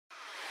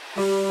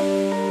One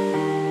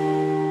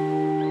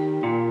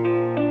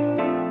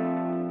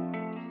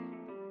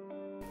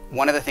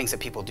of the things that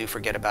people do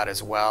forget about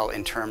as well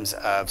in terms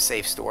of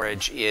safe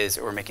storage is,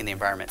 or making the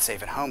environment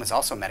safe at home, is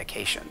also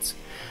medications.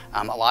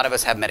 A lot of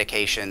us have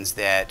medications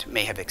that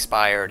may have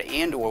expired,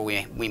 and or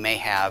we may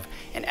have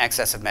an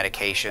excess of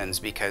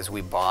medications because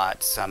we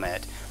bought some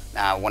at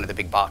one of the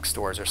big box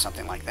stores or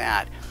something like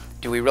that.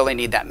 Do we really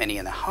need that many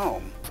in the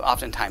home?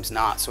 Oftentimes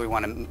not, so we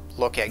want to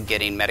look at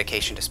getting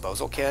medication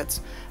disposal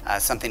kits,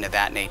 something of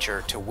that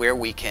nature, to where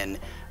we can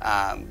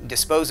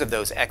dispose of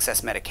those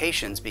excess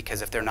medications,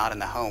 because if they're not in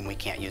the home, we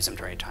can't use them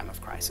during a time of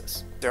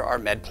crisis. There are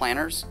med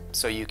planners,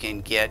 so you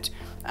can get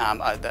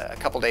a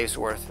couple days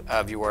worth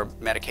of your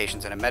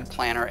medications in a med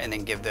planner and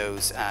then give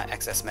those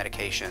excess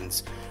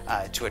medications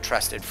to a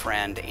trusted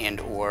friend and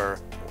or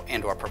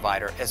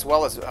provider, as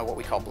well as what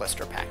we call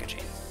blister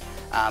packaging.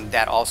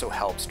 That also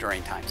helps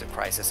during times of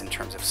crisis in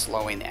terms of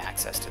slowing the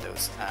access to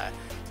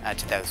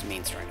those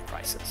means during a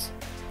crisis.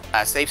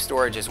 Safe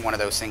storage is one of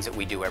those things that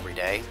we do every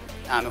day.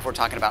 If we're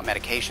talking about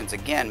medications,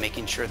 again,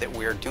 making sure that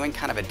we're doing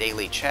kind of a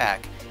daily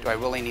check. Do I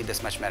really need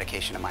this much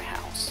medication in my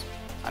house?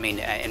 I mean,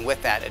 and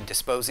with that,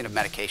 disposing of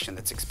medication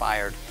that's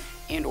expired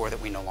and or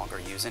that we no longer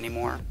use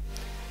anymore.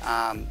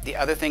 The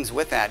other things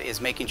with that is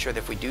making sure that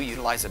if we do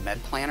utilize a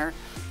med planner,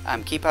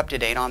 keep up to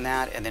date on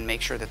that, and then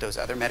make sure that those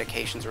other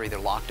medications are either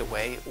locked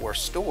away or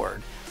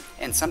stored.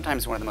 And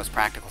sometimes one of the most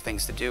practical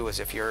things to do is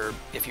if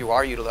you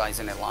are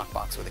utilizing a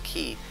lockbox with a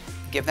key,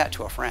 give that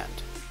to a friend.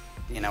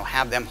 You know,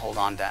 have them hold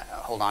on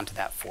to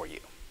that for you.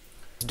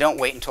 Don't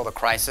wait until the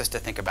crisis to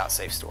think about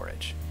safe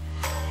storage.